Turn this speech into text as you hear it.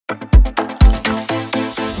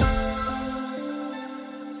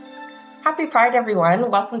Happy Pride, everyone.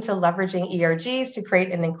 Welcome to Leveraging ERGs to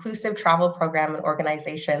create an inclusive travel program and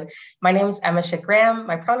organization. My name is Emese Graham.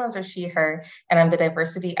 My pronouns are she, her, and I'm the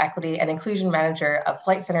Diversity, Equity, and Inclusion Manager of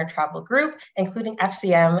Flight Centre Travel Group, including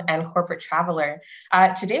FCM and Corporate Traveler.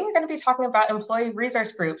 Today, we're going to be talking about employee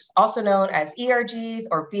resource groups, also known as ERGs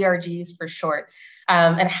or BRGs for short,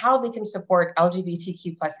 and how they can support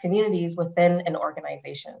LGBTQ+ communities within an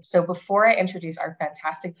organization. So before I introduce our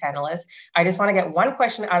fantastic panelists, I just want to get one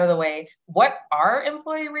question out of the way. What are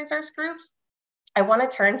employee resource groups? I want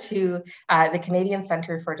to turn to the Canadian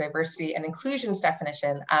Centre for Diversity and Inclusion's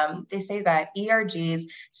definition. They say that ERGs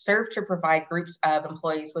serve to provide groups of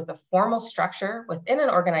employees with a formal structure within an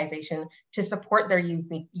organization to support their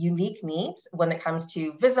unique needs when it comes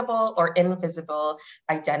to visible or invisible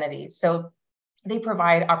identities. So they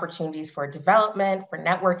provide opportunities for development, for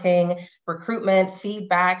networking, recruitment,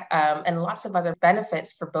 feedback, and lots of other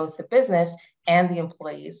benefits for both the business and the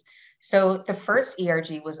employees. So the first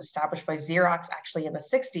ERG was established by Xerox actually in the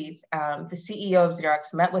 60s. The CEO of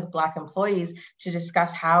Xerox met with Black employees to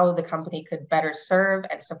discuss how the company could better serve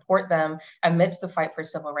and support them amidst the fight for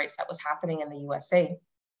civil rights that was happening in the USA.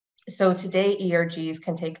 So today, ERGs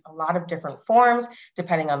can take a lot of different forms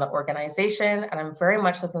depending on the organization, and I'm very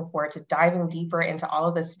much looking forward to diving deeper into all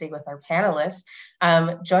of this today with our panelists.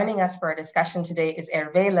 Joining us for our discussion today is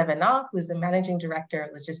Herve Lavenant, who is the Managing Director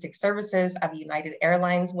of Logistics Services of United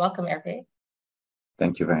Airlines. Welcome, Herve.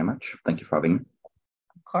 Thank you very much. Thank you for having me.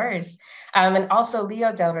 Of course. And also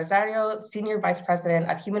Leo Del Rosario, Senior Vice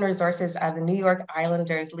President of Human Resources of the New York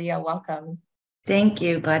Islanders. Leo, welcome. Thank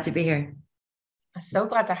you. Glad to be here. So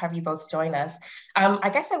glad to have you both join us. I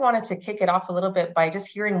guess I wanted to kick it off a little bit by just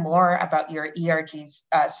hearing more about your ERG's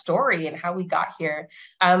story and how we got here.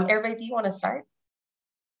 Herve, do you want to start?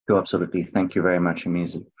 Sure, absolutely. Thank you very much,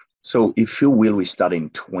 Emese. So if you will, we started in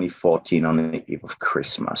 2014 on the eve of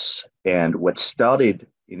Christmas. And what started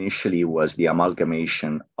initially was the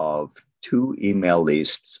amalgamation of two email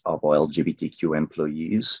lists of our LGBTQ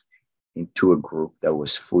employees into a group that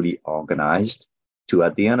was fully organized to,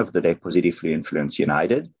 at the end of the day, positively influence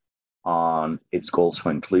United on its goals for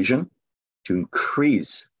inclusion, to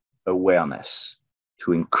increase awareness,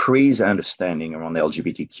 to increase understanding around the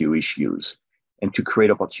LGBTQ issues, and to create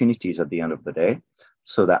opportunities at the end of the day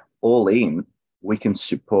so that all in, we can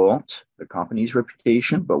support the company's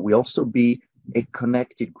reputation, but we also be a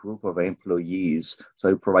connected group of employees. So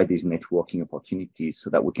we provide these networking opportunities so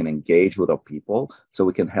that we can engage with our people, so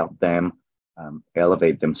we can help them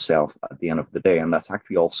elevate themselves at the end of the day. And that's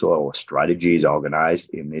actually also our strategy is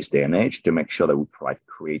organized in this day and age to make sure that we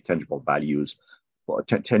create tangible value for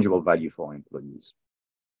our employees.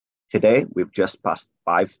 Today, we've just passed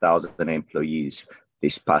 5,000 employees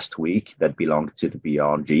this past week that belong to the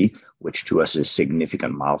BRG, which to us is a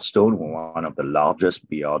significant milestone. We're one of the largest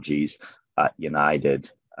BRGs at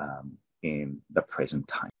United in the present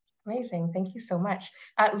time. Amazing. Thank you so much.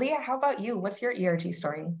 Leah, how about you? What's your ERG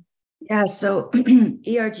story? Yeah, so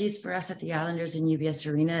ERGs for us at the Islanders and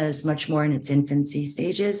UBS Arena is much more in its infancy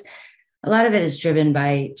stages. A lot of it is driven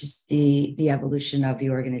by just the evolution of the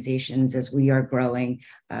organizations as we are growing.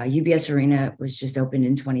 UBS Arena was just opened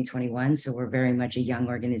in 2021, so we're very much a young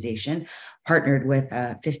organization, partnered with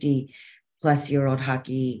a 50-plus-year-old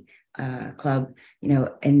hockey club,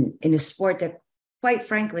 in a sport that, quite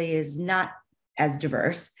frankly, is not as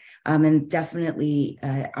diverse. And definitely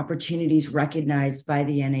opportunities recognized by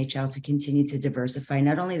the NHL to continue to diversify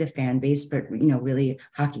not only the fan base, but really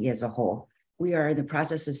hockey as a whole. We are in the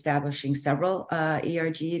process of establishing several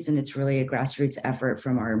ERGs, and it's really a grassroots effort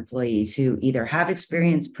from our employees who either have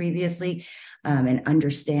experience previously and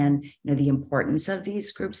understand the importance of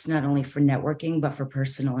these groups, not only for networking, but for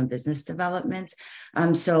personal and business development.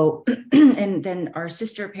 And then our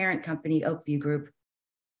sister parent company, Oakview Group,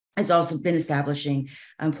 has also been establishing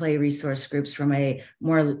employee resource groups from a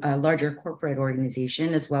more larger corporate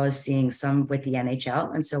organization, as well as seeing some with the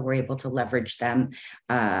NHL. And so we're able to leverage them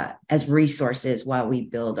as resources while we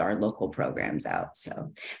build our local programs out.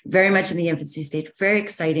 So very much in the infancy stage, very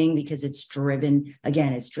exciting because it's driven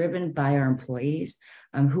by our employees.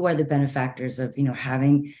 Who are the benefactors of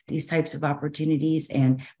having these types of opportunities,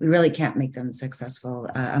 and we really can't make them successful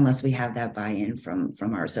unless we have that buy-in from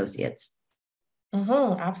our associates.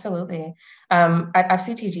 Absolutely. At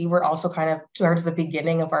FCTG, we're also kind of towards the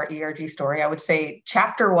beginning of our ERG story. I would say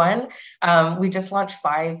chapter one, we just launched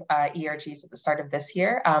 5 ERGs at the start of this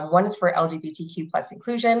year. One is for LGBTQ plus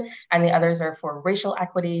inclusion, and the others are for racial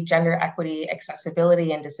equity, gender equity,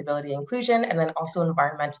 accessibility, and disability inclusion, and then also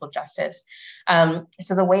environmental justice.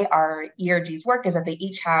 So the way our ERGs work is that they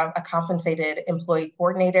each have a compensated employee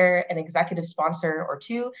coordinator, an executive sponsor or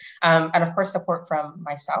 2, and of course support from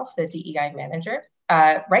myself, the DEI manager.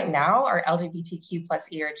 Right now, our LGBTQ plus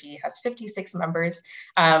ERG has 56 members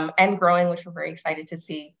and growing, which we're very excited to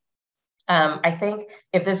see. I think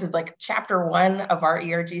if this is like chapter 1 of our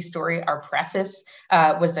ERG story, our preface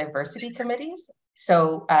was diversity committees.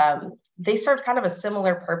 So they served kind of a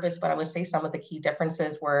similar purpose, but I would say some of the key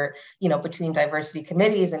differences were, between diversity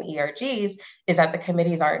committees and ERGs is that the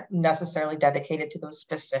committees aren't necessarily dedicated to those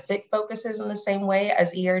specific focuses in the same way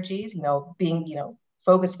as ERGs, being,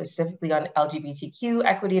 focused specifically on LGBTQ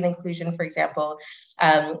equity and inclusion, for example.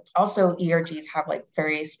 Also, ERGs have like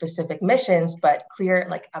very specific missions, but clear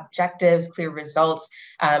like objectives, clear results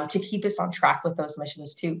to keep us on track with those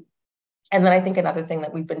missions too. And then I think another thing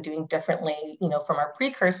that we've been doing differently, from our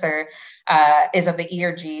precursor, is that the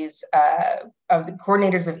ERGs of the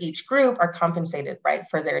coordinators of each group are compensated, right,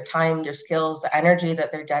 for their time, their skills, the energy that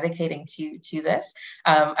they're dedicating to this.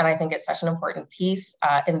 And I think it's such an important piece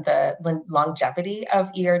in the longevity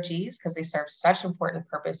of ERGs because they serve such important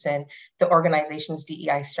purpose in the organization's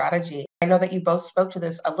DEI strategy. I know that you both spoke to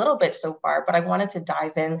this a little bit so far, but I wanted to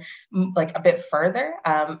dive in like a bit further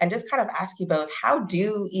and just kind of ask you both, how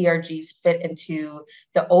do ERGs fit into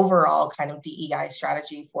the overall kind of DEI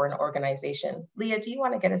strategy for an organization? Leah, do you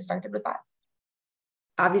want to get us started with that?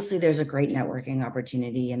 Obviously, there's a great networking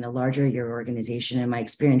opportunity, and the larger your organization, and my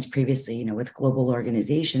experience previously, with global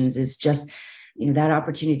organizations is just, that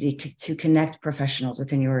opportunity to connect professionals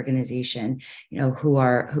within your organization,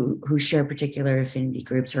 who share particular affinity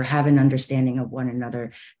groups or have an understanding of one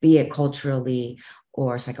another, be it culturally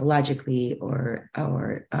or psychologically or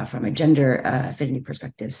from a gender affinity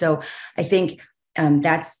perspective. So I think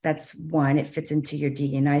that's one. It fits into your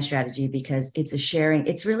DE&I strategy because it's a sharing.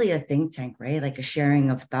 It's really a think tank, right? Like a sharing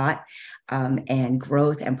of thought and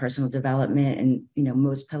growth and personal development, and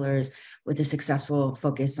most pillars with a successful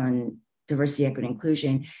focus on diversity, equity,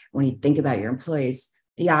 inclusion. When you think about your employees,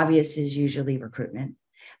 the obvious is usually recruitment,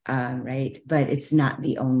 right? But it's not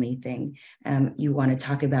the only thing. You want to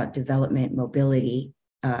talk about development, mobility,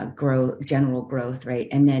 general growth, right?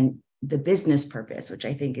 And then the business purpose, which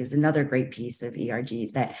I think is another great piece of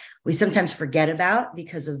ERGs that we sometimes forget about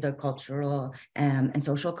because of the cultural and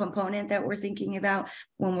social component that we're thinking about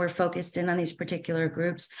when we're focused in on these particular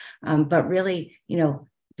groups. But really,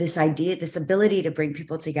 this ability to bring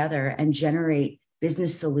people together and generate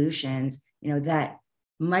business solutions, that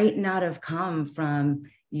might not have come from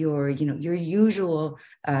your usual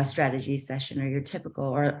strategy session or your typical,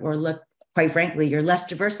 or look, quite frankly, your less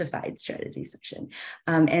diversified strategy session.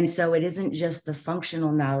 And so it isn't just the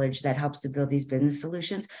functional knowledge that helps to build these business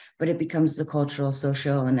solutions, but it becomes the cultural,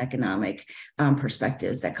 social, and economic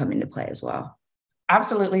perspectives that come into play as well.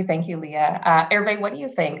 Absolutely. Thank you, Leah. Herve, what do you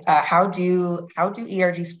think? How do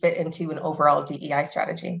ERGs fit into an overall DEI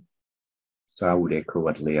strategy? So I would echo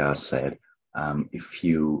what Leah said. If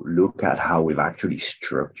you look at how we've actually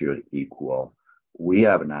structured Equal, we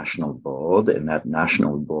have a national board, and that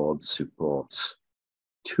national board supports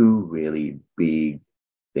 2 really big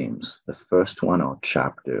themes. The first one are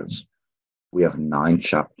chapters. We have 9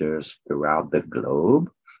 chapters throughout the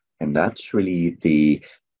globe, and that's really the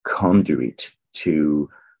conduit to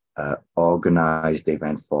organize the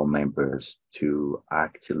event for members, to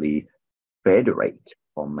actually federate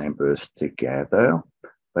for members together.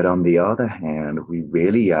 But on the other hand, we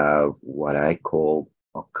really have what I call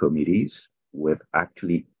our committees, with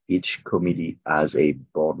actually each committee as a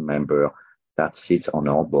board member that sits on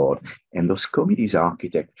our board. And those committees are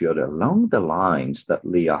architectured along the lines that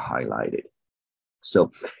Leah highlighted.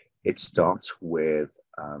 So it starts with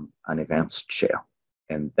an events chair,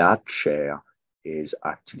 and that chair is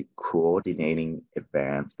actually coordinating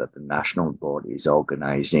events that the national board is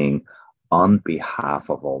organizing on behalf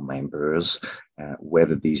of all members,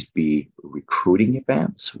 whether these be recruiting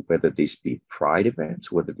events, whether these be pride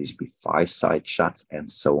events, whether these be fireside chats, and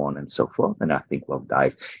so on and so forth. And I think we'll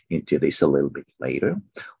dive into this a little bit later.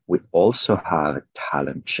 We also have a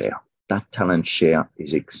talent chair. That talent chair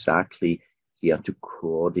is exactly here to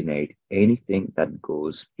coordinate anything that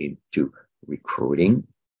goes into recruiting,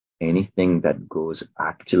 anything that goes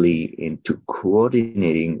actually into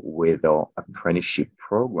coordinating with our apprenticeship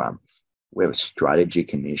program. We have a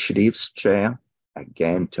strategic initiatives chair,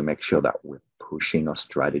 again, to make sure that we're pushing our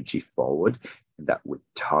strategy forward. and that we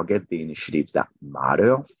target the initiatives that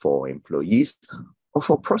matter for employees or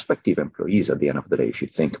for prospective employees at the end of the day, if you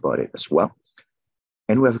think about it as well.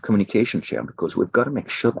 And we have a communication chair because we've got to make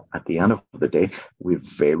sure that at the end of the day, we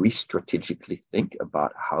very strategically think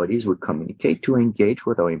about how it is we communicate to engage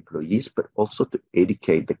with our employees, but also to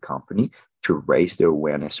educate the company, to raise the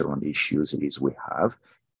awareness around the issues it is we have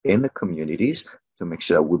in the communities, to make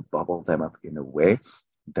sure that we bubble them up in a way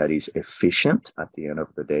that is efficient at the end of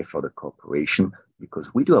the day for the corporation,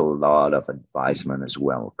 because we do a lot of advisement as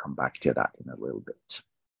well. We'll come back to that in a little bit.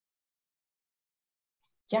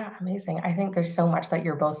 Yeah, amazing. I think there's so much that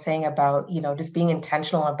you're both saying about, just being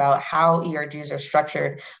intentional about how ERGs are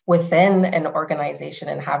structured within an organization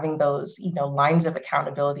and having those, lines of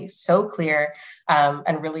accountability so clear,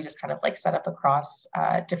 and really just kind of like set up across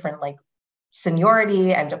different like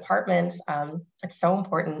seniority and departments. It's so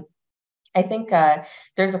important. I think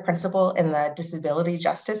there's a principle in the disability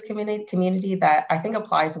justice community that I think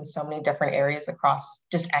applies in so many different areas across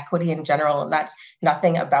just equity in general, and that's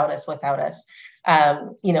nothing about us without us.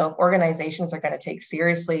 If organizations are going to take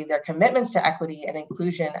seriously their commitments to equity and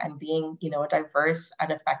inclusion and being, a diverse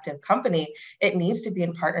and effective company, it needs to be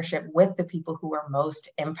in partnership with the people who are most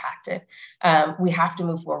impacted. We have to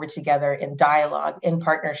move forward together in dialogue, in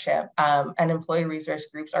partnership, and employee resource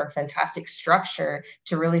groups are a fantastic structure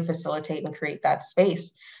to really facilitate and create that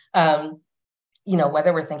space.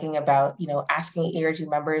 Whether we're thinking about, asking ERG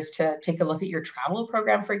members to take a look at your travel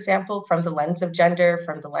program, for example, from the lens of gender,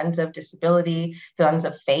 from the lens of disability, the lens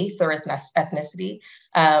of faith or ethnicity,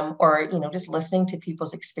 or, just listening to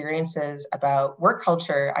people's experiences about work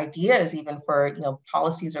culture, ideas, even for,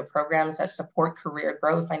 policies or programs that support career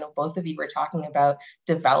growth. I know both of you were talking about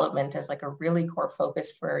development as like a really core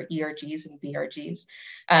focus for ERGs and BRGs.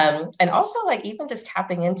 And also like even just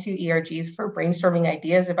tapping into ERGs for brainstorming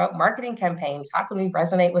ideas about marketing campaigns. How can we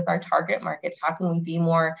resonate with our target markets? How can we be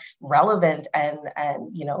more relevant and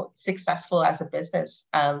successful as a business?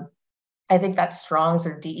 I think that strong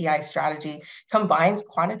sort of DEI strategy combines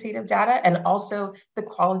quantitative data and also the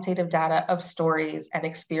qualitative data of stories and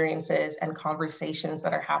experiences and conversations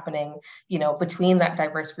that are happening, between that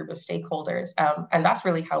diverse group of stakeholders. And that's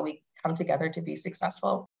really how we come together to be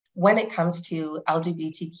successful. When it comes to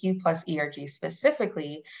LGBTQ plus ERG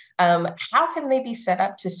specifically, how can they be set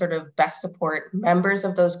up to sort of best support members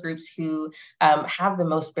of those groups who have the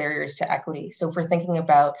most barriers to equity? So if we're thinking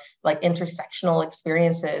about like intersectional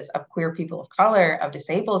experiences of queer people of color, of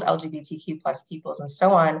disabled LGBTQ plus peoples and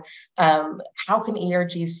so on, how can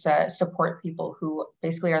ERGs support people who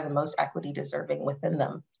basically are the most equity deserving within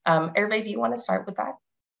them? Herve, do you want to start with that?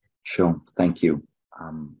 Sure, thank you.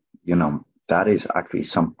 That is actually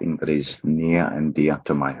something that is near and dear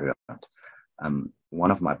to my heart.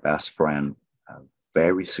 One of my best friends, a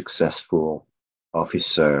very successful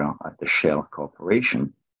officer at the Shell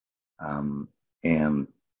Corporation, and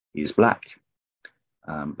he's Black,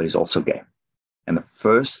 but he's also gay. And the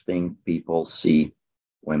first thing people see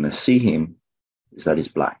when they see him is that he's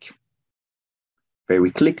Black.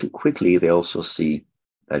 Very quickly, they also see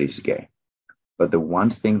that he's gay. But the one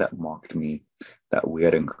thing that marked me that we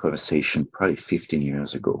had in conversation probably 15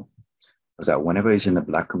 years ago was that whenever he's in the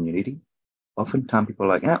Black community, oftentimes people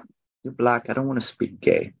are like, you're Black, I don't want to speak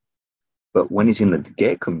gay. But when he's in the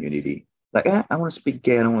gay community, like, I want to speak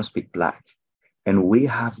gay, I don't want to speak Black. And we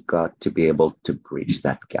have got to be able to bridge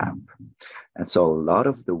that gap. And so a lot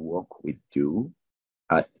of the work we do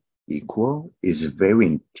at Equal is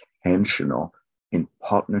very intentional in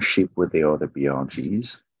partnership with the other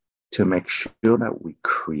BRGs to make sure that we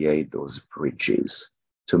create those bridges,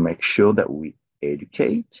 to make sure that we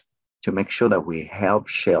educate, to make sure that we help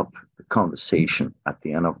shape the conversation at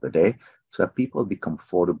the end of the day so that people be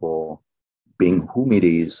comfortable being whom it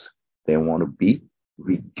is they want to be,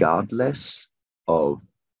 regardless of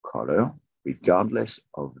color, regardless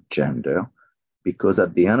of gender, because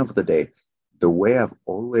at the end of the day, the way I've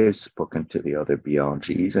always spoken to the other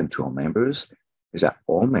BRGs and to our members is that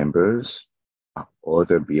all members are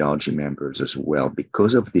other BRG members as well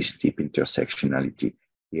because of this deep intersectionality.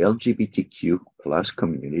 The LGBTQ plus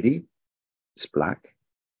community is Black,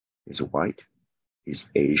 is white, is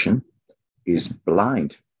Asian, is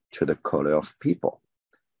blind to the color of people,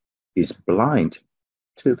 is blind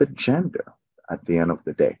to the gender at the end of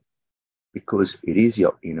the day, because it is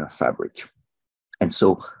your inner fabric. And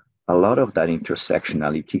so a lot of that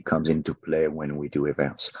intersectionality comes into play when we do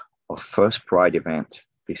events. Our first Pride event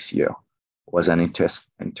this year was an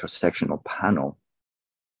intersectional panel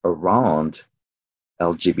around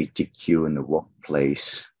LGBTQ in the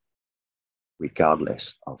workplace,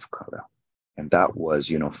 regardless of color. And that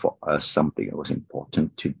was, for us, something that was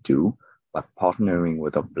important to do by partnering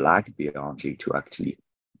with a Black BRG to actually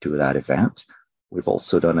do that event. We've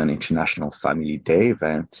also done an International Family Day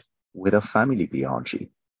event with a family BRG.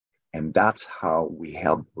 And that's how we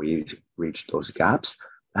help bridge those gaps.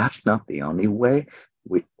 That's not the only way.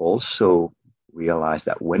 We also realize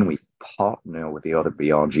that when we partner with the other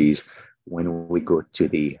BRGs, when we go to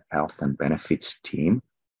the health and benefits team,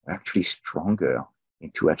 we're actually stronger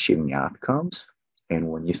into achieving outcomes. And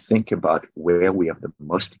when you think about where we have the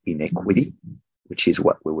most inequity, which is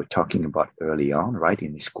what we were talking about early on, right,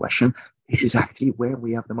 in this question, this is actually where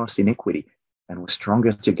we have the most inequity. And we're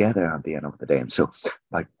stronger together at the end of the day. And so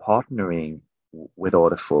by partnering with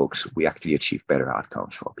other folks, we actually achieve better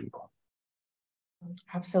outcomes for people.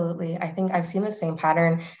 Absolutely. I think I've seen the same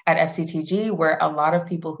pattern at FCTG, where a lot of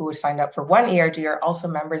people who signed up for one ERG are also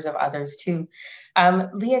members of others too.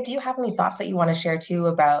 Leah, do you have any thoughts that you want to share too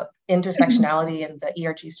about intersectionality and the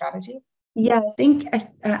ERG strategy? Yeah, I think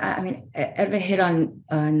I mean Herve hit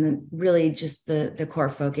on really just the core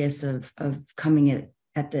focus of coming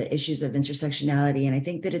at the issues of intersectionality, and I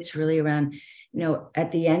think that it's really around,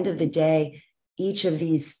 at the end of the day, each of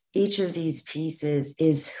these pieces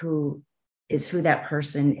is who that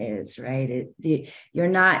person is, right?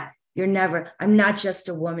 I'm not just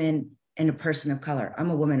a woman and a person of color. I'm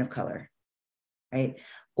a woman of color, right?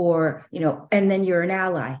 Or, and then you're an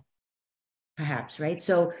ally, perhaps, right?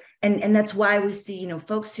 So, and that's why we see,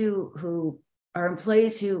 folks who are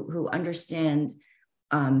employees who understand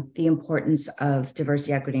the importance of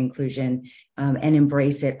diversity, equity, inclusion, and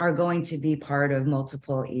embrace it, are going to be part of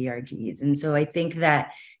multiple ERGs. And so I think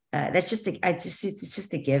that that's just it's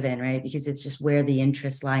just a given, right? Because it's just where the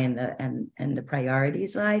interests lie and the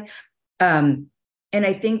priorities lie. And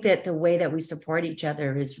I think that the way that we support each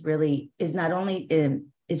other is not only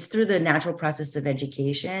it's through the natural process of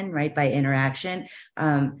education, right, by interaction,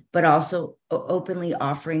 but also openly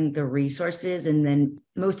offering the resources, and then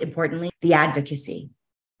most importantly, the advocacy,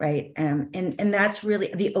 right? And that's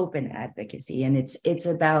really the open advocacy, and it's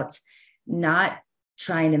about not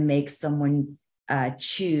trying to make someone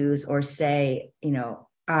choose or say,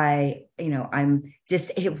 I'm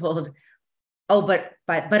disabled. Oh, but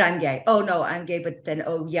I'm gay. Oh no, I'm gay. But then,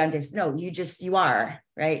 oh yeah, I'm just, no, you are,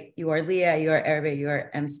 right? You are Leah, you are Herve, you are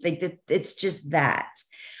Emese. Like it's just that.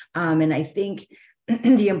 And I think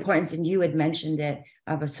the importance, and you had mentioned it,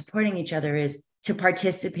 of supporting each other is to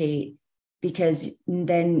participate, because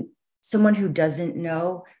then someone who doesn't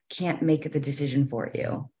know can't make the decision for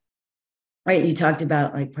you. Right. You talked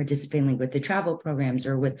about like participating with the travel programs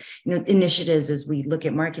or with, initiatives as we look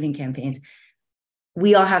at marketing campaigns.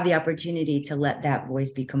 We all have the opportunity to let that voice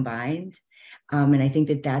be combined. And I think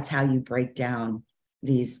that that's how you break down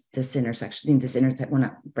this intersection, well,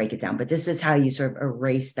 not break it down, but this is how you sort of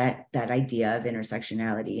erase that idea of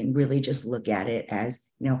intersectionality and really just look at it as,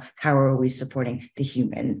 how are we supporting the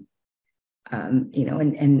human, and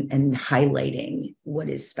highlighting what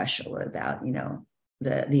is special about,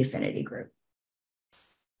 the affinity group.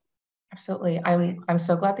 Absolutely. I'm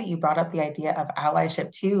so glad that you brought up the idea of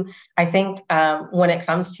allyship too. I think when it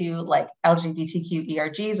comes to like LGBTQ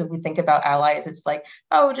ERGs, if we think about allies, it's like,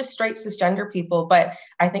 oh, just straight cisgender people. But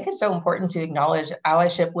I think it's so important to acknowledge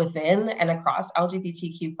allyship within and across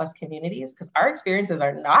LGBTQ plus communities, because our experiences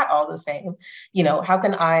are not all the same. How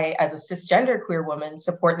can I, as a cisgender queer woman,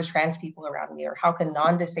 support the trans people around me? Or how can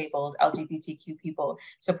non-disabled LGBTQ people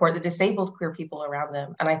support the disabled queer people around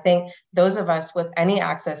them? And I think those of us with any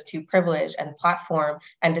access to privilege and platform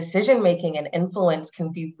and decision-making and influence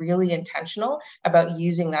can be really intentional about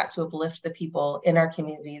using that to uplift the people in our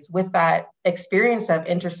communities with that experience of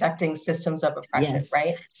intersecting systems of oppression, yes.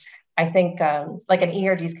 Right? I think like an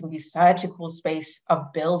ERGs can be such a cool space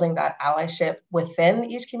of building that allyship within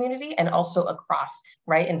each community and also across,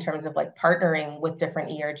 right? In terms of like partnering with different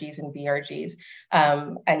ERGs and BRGs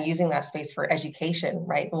and using that space for education,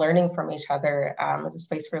 right? Learning from each other as a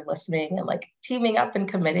space for listening and like teaming up and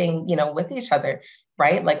committing, with each other,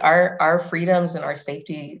 right? Like our freedoms and our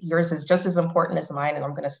safety, yours is just as important as mine. And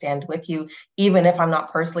I'm going to stand with you, even if I'm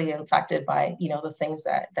not personally infected by, the things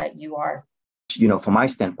that you are. From my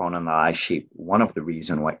standpoint on allyship, one of the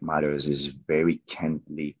reasons why it matters is very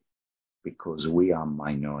candidly because we are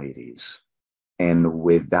minorities. And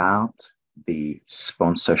without the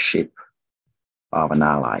sponsorship of an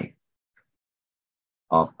ally,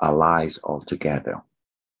 of allies altogether,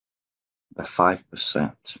 the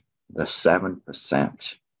 5%, the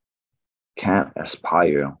 7% can't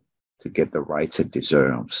aspire to get the rights it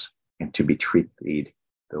deserves and to be treated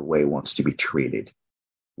the way it wants to be treated.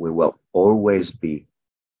 We will always be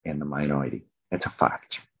in the minority. It's a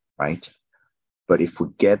fact, right? But if we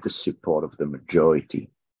get the support of the majority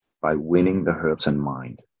by winning the hearts and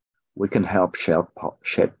mind, we can help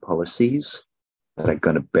shape policies that are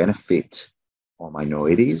going to benefit all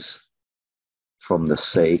minorities from the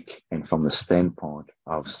sake and from the standpoint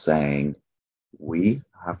of saying we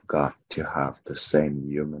have got to have the same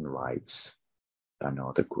human rights than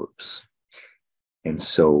other groups. And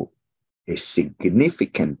so a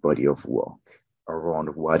significant body of work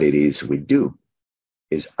around what it is we do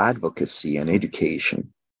is advocacy and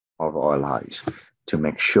education of our allies to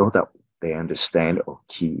make sure that they understand our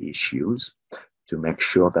key issues, to make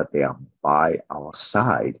sure that they are by our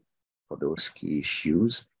side for those key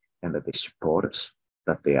issues and that they support us,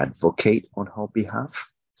 that they advocate on our behalf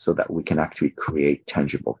so that we can actually create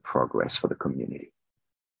tangible progress for the community.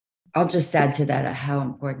 I'll just add to that how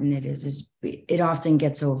important it is it often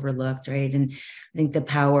gets overlooked, right? And I think the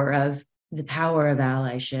power of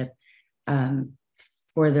allyship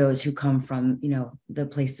for those who come from, the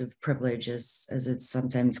place of privilege, as it's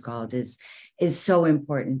sometimes called, is so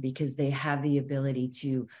important because they have the ability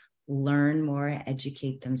to learn more,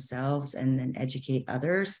 educate themselves, and then educate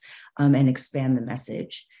others, and expand the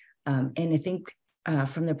message. And I think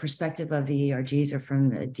from the perspective of the ERGs or from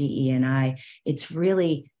the DE&I, it's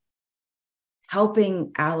really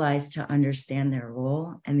helping allies to understand their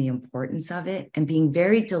role and the importance of it, and being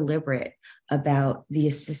very deliberate about the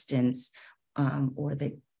assistance or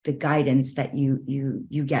the guidance that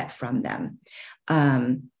you get from them.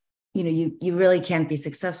 You really can't be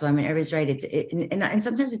successful. I mean, everybody's right. And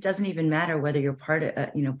sometimes it doesn't even matter whether you're part of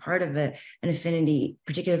an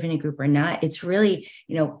particular affinity group or not. It's really,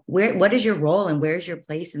 what is your role and where's your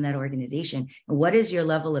place in that organization, and what is your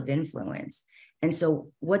level of influence? And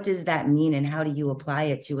so what does that mean, and how do you apply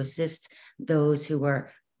it to assist those who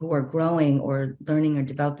are growing or learning or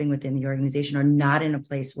developing within the organization, or not in a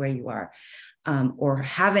place where you are, or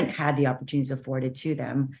haven't had the opportunities afforded to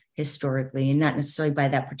them historically, and not necessarily by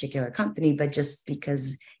that particular company, but just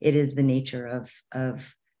because it is the nature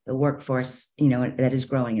of the workforce, that is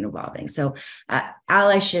growing and evolving. So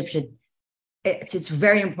allyship it's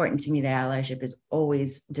very important to me that allyship is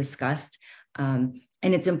always discussed.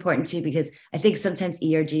 And it's important too, because I think sometimes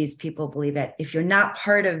ERGs, people believe that if you're not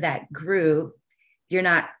part of that group, you're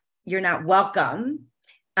not welcome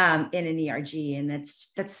in an ERG. And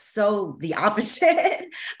that's so the opposite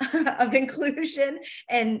of inclusion.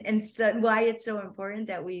 And so why it's so important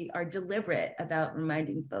that we are deliberate about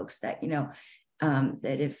reminding folks that,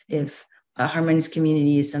 that if a harmonious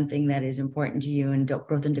community is something that is important to you, and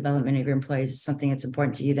growth and development of your employees is something that's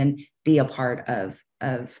important to you, then be a part of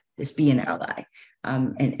this, be an ally.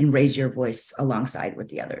 And raise your voice alongside with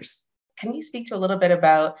the others. Can you speak to a little bit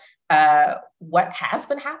about what has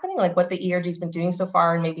been happening, like what the ERG has been doing so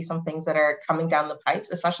far, and maybe some things that are coming down the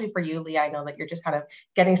pipes, especially for you, Leah? I know that you're just kind of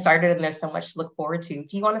getting started and there's so much to look forward to.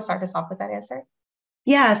 Do you want to start us off with that answer?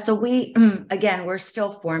 Yeah, so we're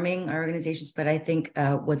still forming our organizations, but I think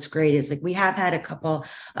what's great is we have had a couple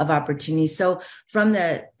of opportunities. So from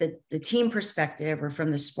the team perspective, or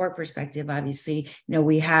from the sport perspective, obviously,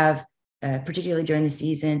 we have particularly during the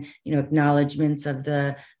season, acknowledgements of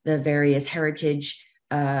the various heritage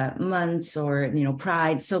months, or,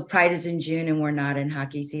 Pride. So Pride is in June, and we're not in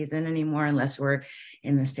hockey season anymore, unless we're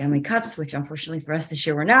in the Stanley Cups, which unfortunately for us this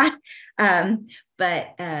year, we're not.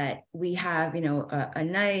 But we have, a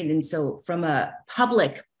night. And so from a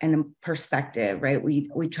public and a perspective, right,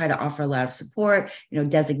 we try to offer a lot of support,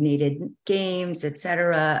 designated games, et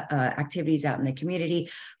cetera, activities out in the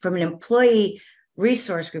community. From an employee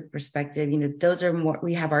resource group perspective, those are more,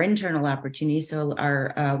 we have our internal opportunities. So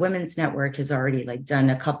our women's network has already done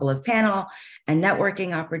a couple of panel and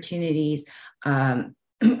networking opportunities,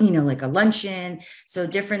 like a luncheon. So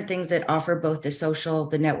different things that offer both the social,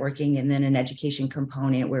 the networking, and then an education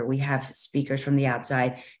component where we have speakers from the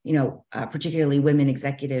outside, particularly women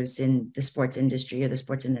executives in the sports industry or the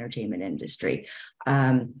sports and entertainment industry.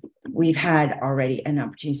 We've had already an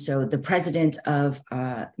opportunity. So the president of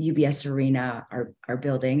UBS Arena, our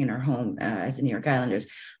building and our home as the New York Islanders,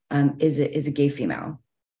 is a gay female.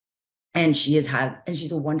 And she's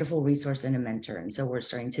a wonderful resource and a mentor. And so we're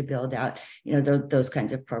starting to build out, those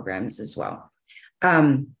kinds of programs as well.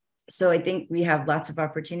 So I think we have lots of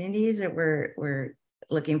opportunities that we're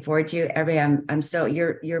looking forward to. I'm so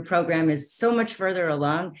your program is so much further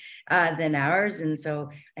along than ours, and so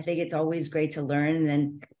I think it's always great to learn. And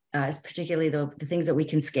then particularly the things that we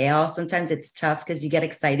can scale. Sometimes it's tough because you get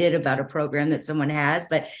excited about a program that someone has,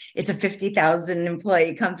 but it's a 50,000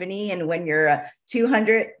 employee company, and when you're a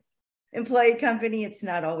 200 employee company, it's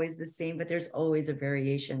not always the same, but there's always a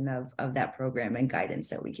variation of that program and guidance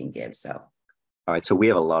that we can give. So, all right. So we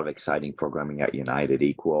have a lot of exciting programming at United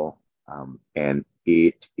Equal, and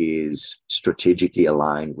it is strategically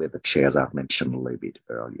aligned with the shares I've mentioned a little bit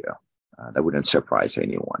earlier. That wouldn't surprise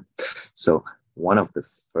anyone. So one of the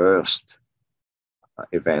first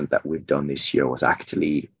event that we've done this year was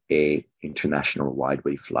actually a international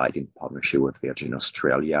wide-body flight in partnership with Virgin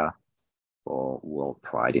Australia for World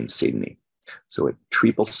Pride in Sydney. So a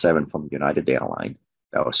 777 from United Airlines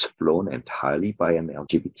that was flown entirely by an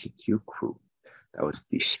LGBTQ crew, that was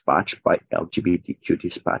dispatched by LGBTQ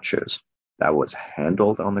dispatchers, that was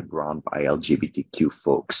handled on the ground by LGBTQ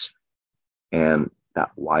folks. And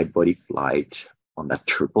that wide-body flight on that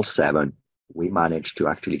 777, we managed to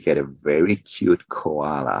actually get a very cute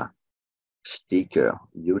koala sticker,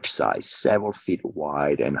 huge size, several feet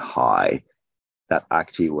wide and high, that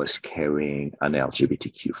actually was carrying an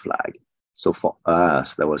LGBTQ flag. So for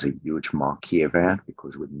us, that was a huge marquee event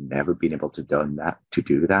because we'd never been able to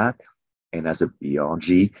do that. And as a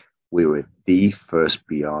BRG, we were the first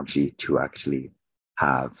BRG to actually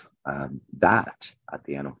have that at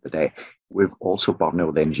the end of the day. We've also partnered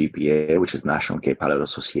with NGPA, which is National Gay Pilot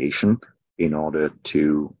Association, in order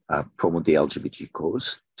to promote the LGBT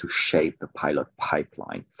cause, to shape the pilot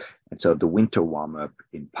pipeline. And so the winter warm-up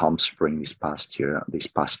in Palm Springs this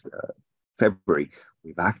past February,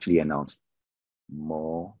 we've actually announced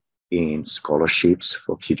more in scholarships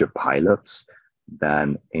for future pilots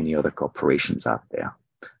than any other corporations out there.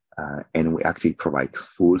 And we actually provide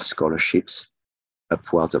full scholarships,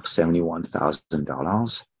 upwards of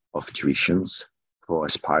 $71,000 of tuitions for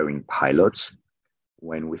aspiring pilots,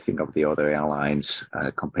 when we think of the other airlines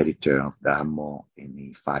competitors that are more in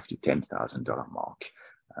the $5,000 to $10,000 mark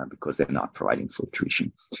because they're not providing full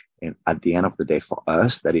tuition. And at the end of the day, for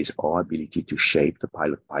us, that is our ability to shape the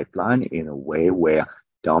pilot pipeline in a way where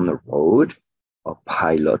down the road, our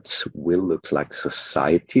pilots will look like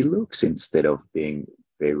society looks instead of being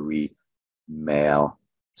very male,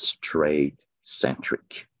 straight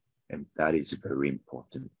centric. And that is very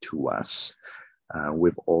important to us.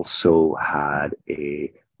 We've also had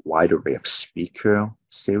a wide array of speaker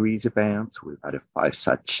series events. We've had a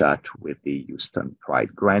fireside chat with the Houston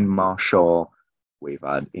Pride Grand Marshal. We've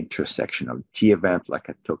had intersectionality event, like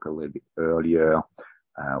I talked a little bit earlier.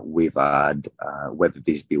 We've had, whether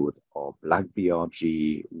this be with our Black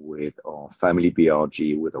BRG, with our family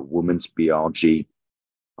BRG, with a women's BRG.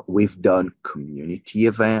 We've done community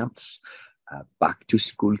events. Back to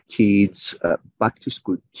school kits for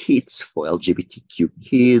LGBTQ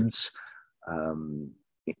kids.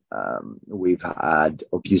 We've had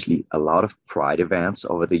obviously a lot of Pride events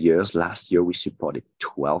over the years. Last year, we supported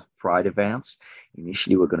 12 Pride events.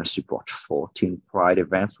 Initially, we're going to support 14 Pride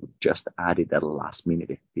events. We just added at the last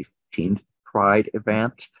minute a 15th Pride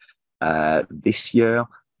event this year.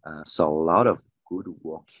 So a lot of good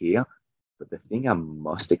work here. But the thing I'm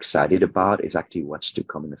most excited about is actually what's to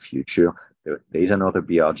come in the future. There is another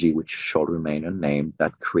BRG, which shall remain unnamed,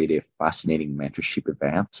 that created a fascinating mentorship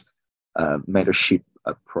event, mentorship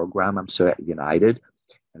program, I'm sorry, at United.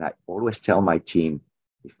 And I always tell my team,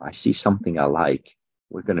 if I see something I like,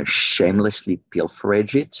 we're going to shamelessly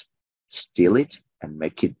pilferage it, steal it, and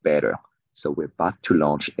make it better. So we're about to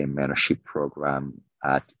launch a mentorship program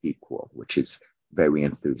at Equal, which is very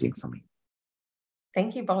enthusing for me.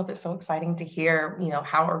 Thank you both. It's so exciting to hear,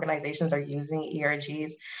 how organizations are using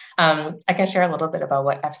ERGs. I can share a little bit about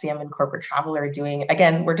what FCM and corporate travel are doing.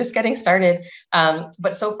 Again, we're just getting started,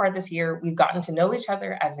 but so far this year, we've gotten to know each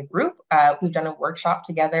other as a group. We've done a workshop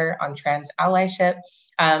together on trans allyship.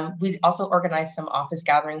 We also organized some office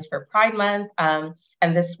gatherings for Pride Month, and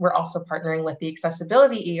we're also partnering with the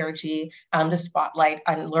Accessibility ERG to spotlight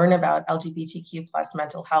and learn about LGBTQ+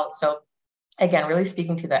 mental health. So again, really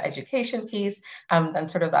speaking to the education piece,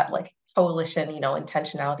 and sort of that coalition,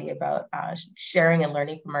 intentionality about sharing and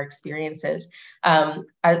learning from our experiences.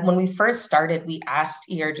 When we first started, we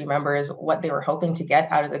asked ERG members what they were hoping to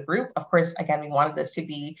get out of the group. Of course, again, we wanted this to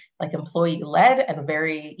be employee-led and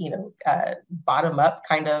very, bottom-up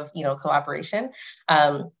kind of, collaboration.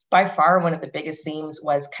 By far, one of the biggest themes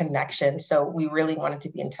was connection. So we really wanted to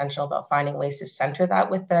be intentional about finding ways to center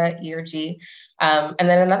that with the ERG. And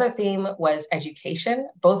then another theme was education,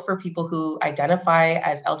 both for people who identify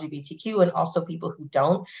as LGBTQ and also people who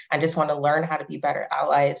don't and just want to learn how to be better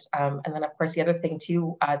allies. And then, of course, the other thing,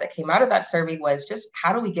 too, that came out of that survey was just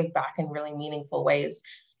how do we give back in really meaningful ways?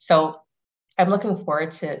 So I'm looking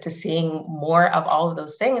forward to seeing more of all of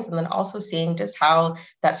those things, and then also seeing just how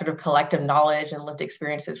that sort of collective knowledge and lived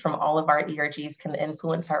experiences from all of our ERGs can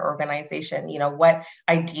influence our organization. What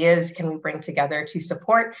ideas can we bring together to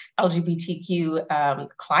support LGBTQ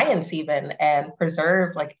clients even, and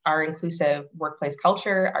preserve our inclusive workplace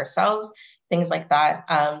culture ourselves, things like that.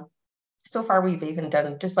 so far we've even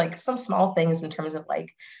done just like some small things in terms of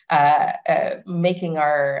like making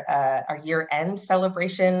our year-end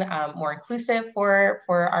celebration more inclusive for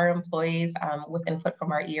our employees with input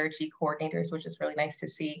from our ERG coordinators, which is really nice to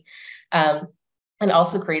see. And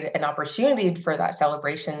also create an opportunity for that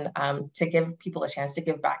celebration to give people a chance to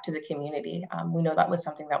give back to the community. We know that was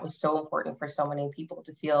something that was so important for so many people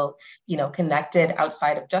to feel, connected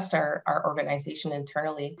outside of just our organization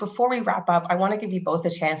internally. Before we wrap up, I want to give you both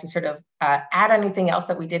a chance to sort of add anything else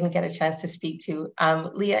that we didn't get a chance to speak to.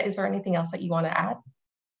 Leah, is there anything else that you want to add?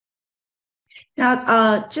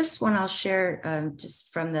 Now, just one I'll share,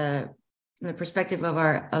 just from the perspective of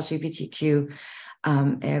our LGBTQ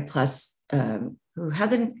plus. Who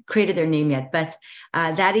hasn't created their name yet, but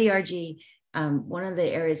that ERG, one of the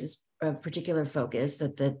areas of particular focus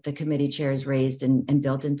that the committee chair has raised and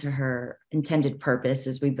built into her intended purpose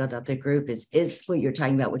as we build out the group is what you're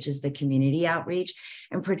talking about, which is the community outreach,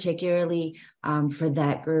 and particularly for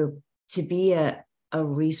that group to be a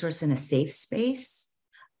resource and a safe space,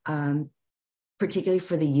 particularly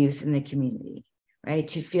for the youth in the community. Right,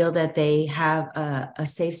 to feel that they have a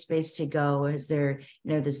safe space to go if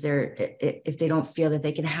they don't feel that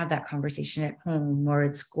they can have that conversation at home or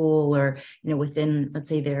at school or within, let's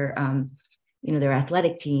say, their their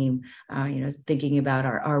athletic team, thinking about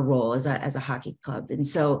our role as a hockey club. And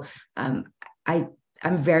so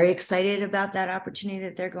I'm very excited about that opportunity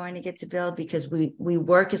that they're going to get to build, because we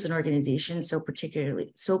work as an organization so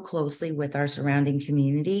closely with our surrounding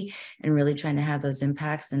community and really trying to have those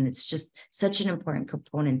impacts. And it's just such an important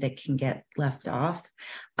component that can get left off.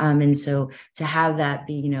 And so to have that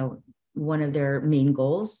be, one of their main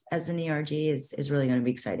goals as an ERG is really going to be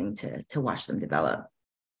exciting to watch them develop.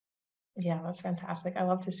 Yeah, that's fantastic. I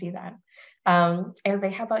love to see that.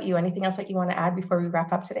 Herve, how about you? Anything else that you want to add before we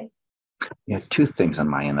wrap up today? Yeah, two things on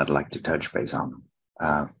my end I'd like to touch base on.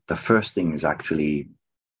 The first thing is actually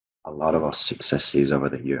a lot of our successes over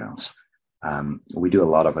the years. We do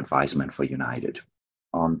a lot of advisement for United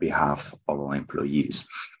on behalf of our employees.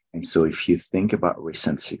 And so if you think about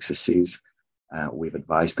recent successes, we've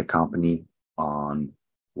advised the company on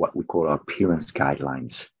what we call our appearance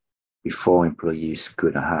guidelines. Before, employees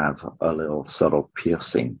couldn't have a little subtle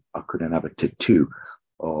piercing or couldn't have a tattoo,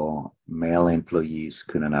 or male employees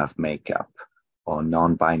couldn't have makeup, or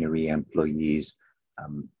non-binary employees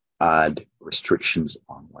had restrictions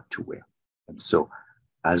on what to wear. And so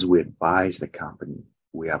as we advise the company,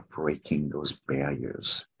 we are breaking those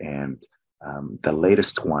barriers. And the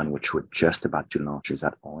latest one, which we're just about to launch, is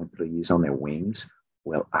that all employees on their wings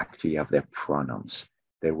will actually have their pronouns.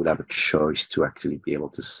 They will have a choice to actually be able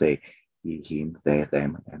to say he, him, they,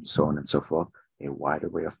 them, and so on and so forth, a wide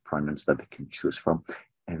array of pronouns that they can choose from.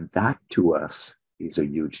 And that to us is a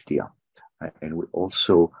huge deal. And we're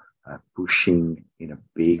also pushing in a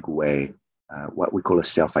big way what we call a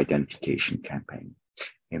self-identification campaign.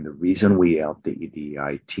 And the reason we help the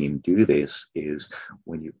EDI team do this is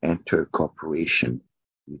when you enter a corporation,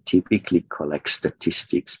 you typically collect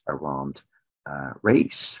statistics around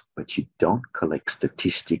race, but you don't collect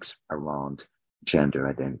statistics around gender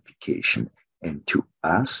identification. And to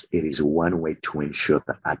us, it is one way to ensure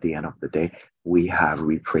that at the end of the day, we have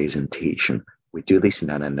representation. We do this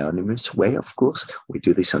in an anonymous way, of course. We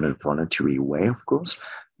do this in a voluntary way, of course.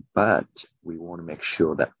 But we want to make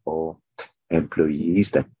sure that all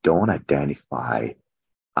employees that don't identify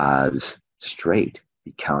as straight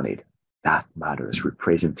be counted. That matters.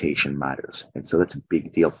 Representation matters. And so that's a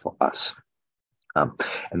big deal for us. And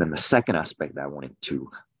then the second aspect that I wanted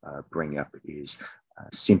to bring up is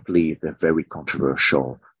simply the very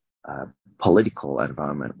controversial political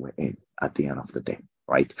environment we're in at the end of the day,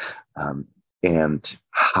 right? And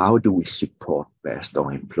how do we support best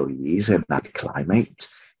our employees in that climate?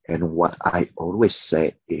 And what I always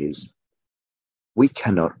say is we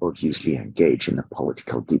cannot obviously engage in the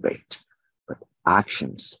political debate, but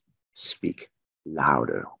actions speak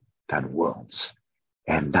louder than words.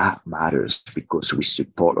 And that matters because we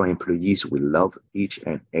support our employees. We love each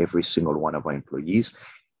and every single one of our employees,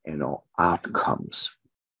 and our outcomes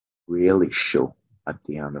really show at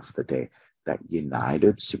the end of the day that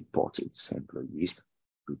United supports its employees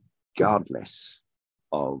regardless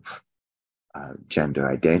of gender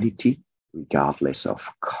identity, regardless of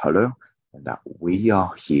color, and that we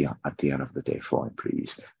are here at the end of the day for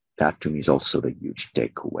employees. That to me is also the huge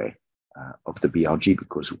takeaway of the BRG,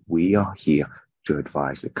 because we are here to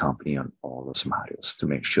advise the company on all those matters to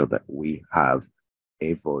make sure that we have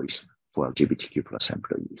a voice for LGBTQ plus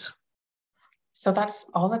employees. So that's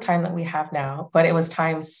all the time that we have now, but it was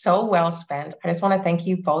time so well spent. I just want to thank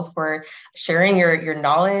you both for sharing your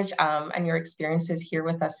knowledge and your experiences here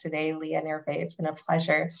with us today, Leah and Herve. It's been a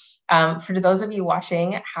pleasure. For those of you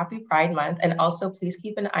watching, happy Pride Month. And also please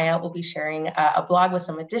keep an eye out. We'll be sharing a blog with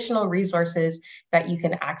some additional resources that you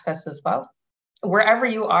can access as well. Wherever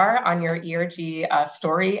you are on your ERG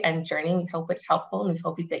story and journey, we hope it's helpful and we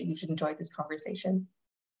hope that you've enjoyed this conversation.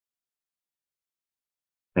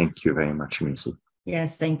 Thank you very much, Emese.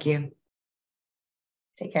 Yes, thank you.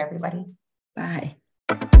 Take care, everybody. Bye.